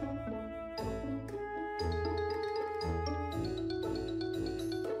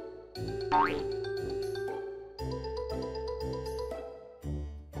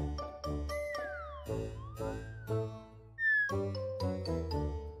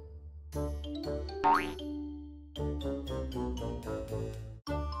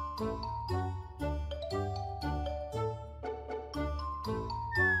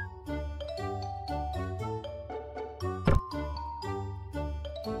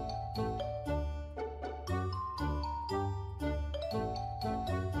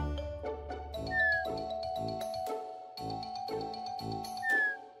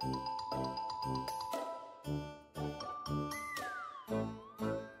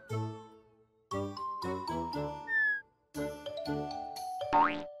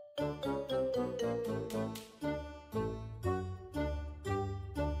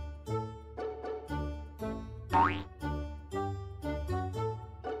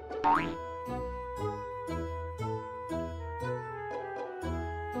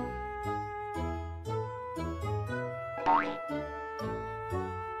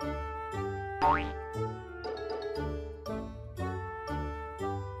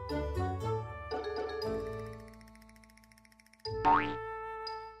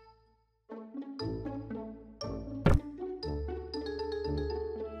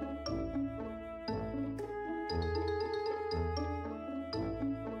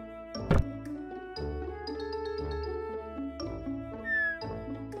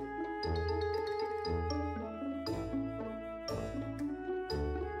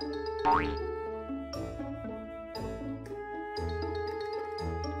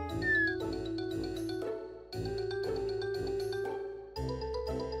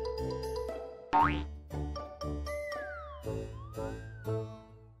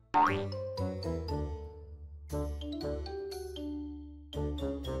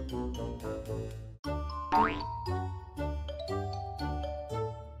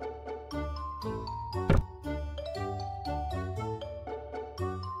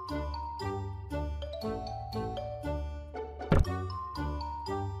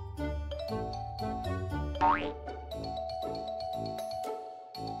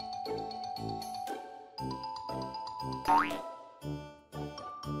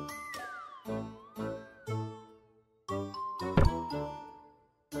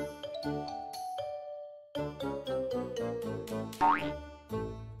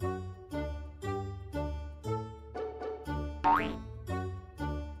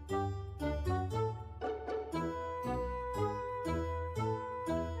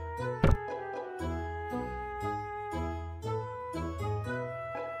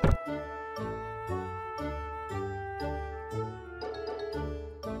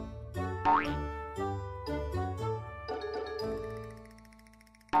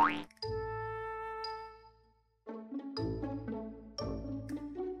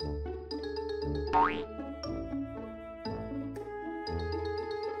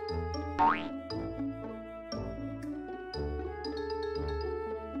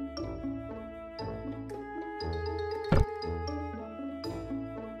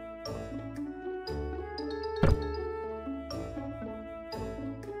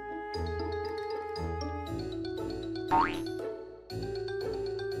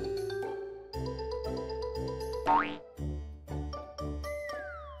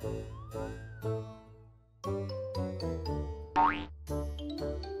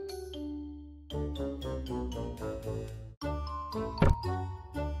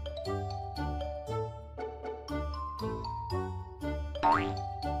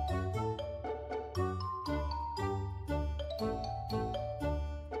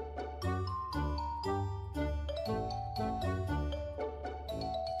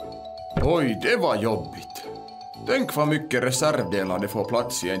 Oj, det var jobbigt. Tänk vad mycket reservdelar det får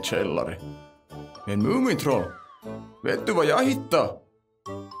plats i en källare. En Mumintroll. Vet du vad jag hittade?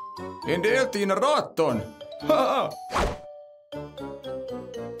 En del till generatorn. Haha!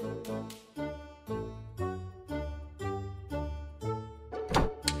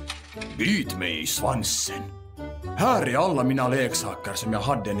 Bit mig i svansen. Här är alla mina leksaker som jag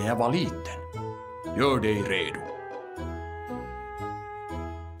hade när jag var liten. Gör dig redo.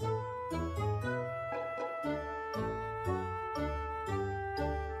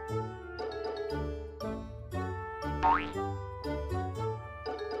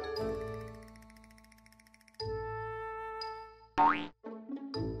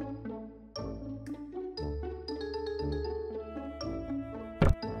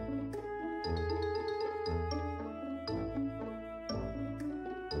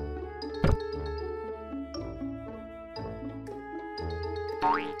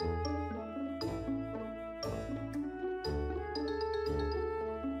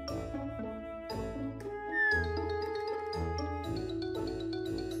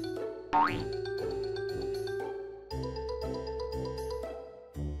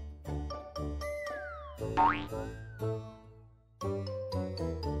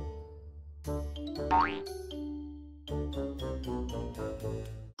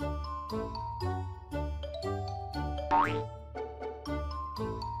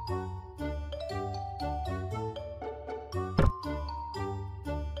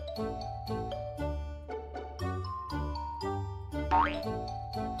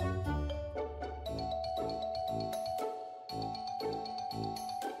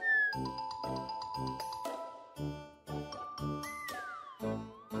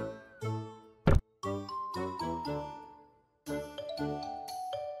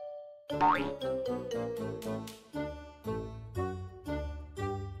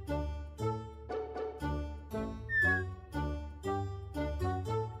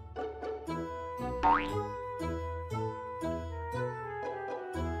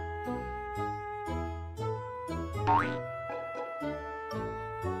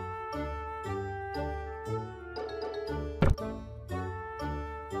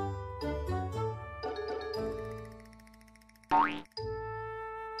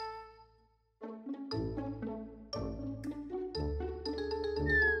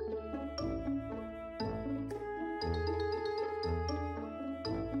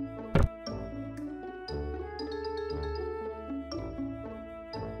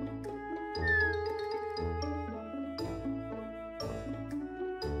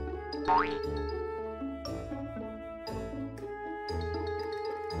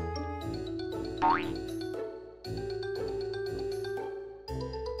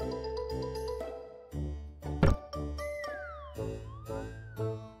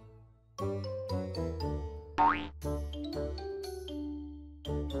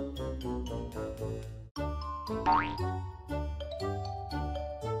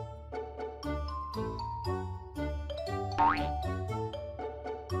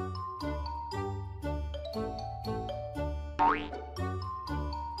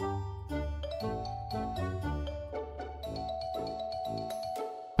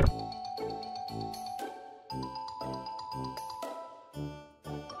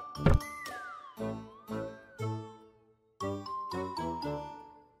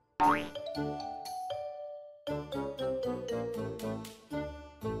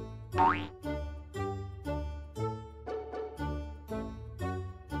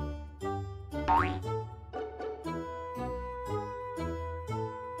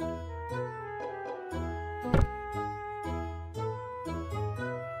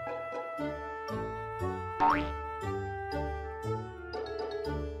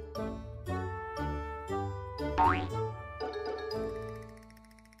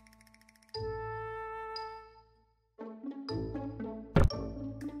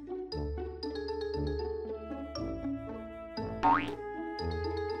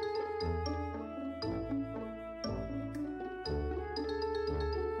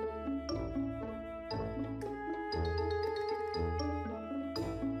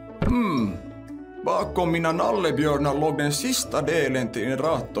 Bakom mina nallebjörnar låg den sista delen till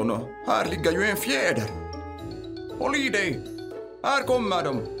generatorn och här ligger ju en fjäder. Håll i dig! Här kommer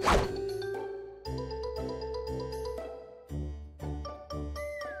de!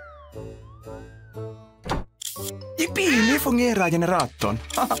 Jippi, nu fungerar generatorn.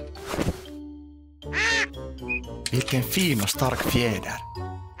 Vilken fin och stark fjäder.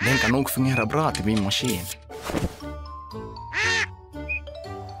 Den kan nog fungera bra till min maskin.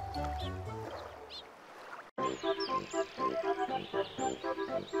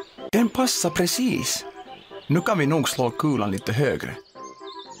 Den passar precis. Nu kan vi nog slå kulan lite högre.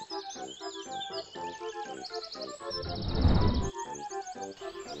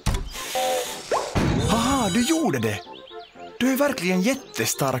 Haha, du gjorde det! Du är verkligen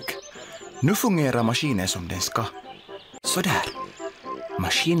jättestark. Nu fungerar maskinen som den ska. Sådär.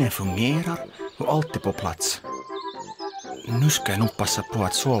 Maskinen fungerar och allt är på plats. Nu ska jag nog passa på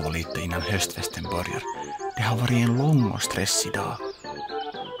att sova lite innan höstfesten börjar. Det har varit en lång och stressig dag.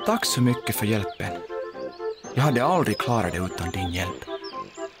 Tack så mycket för hjälpen. Jag hade aldrig klarat det utan din hjälp.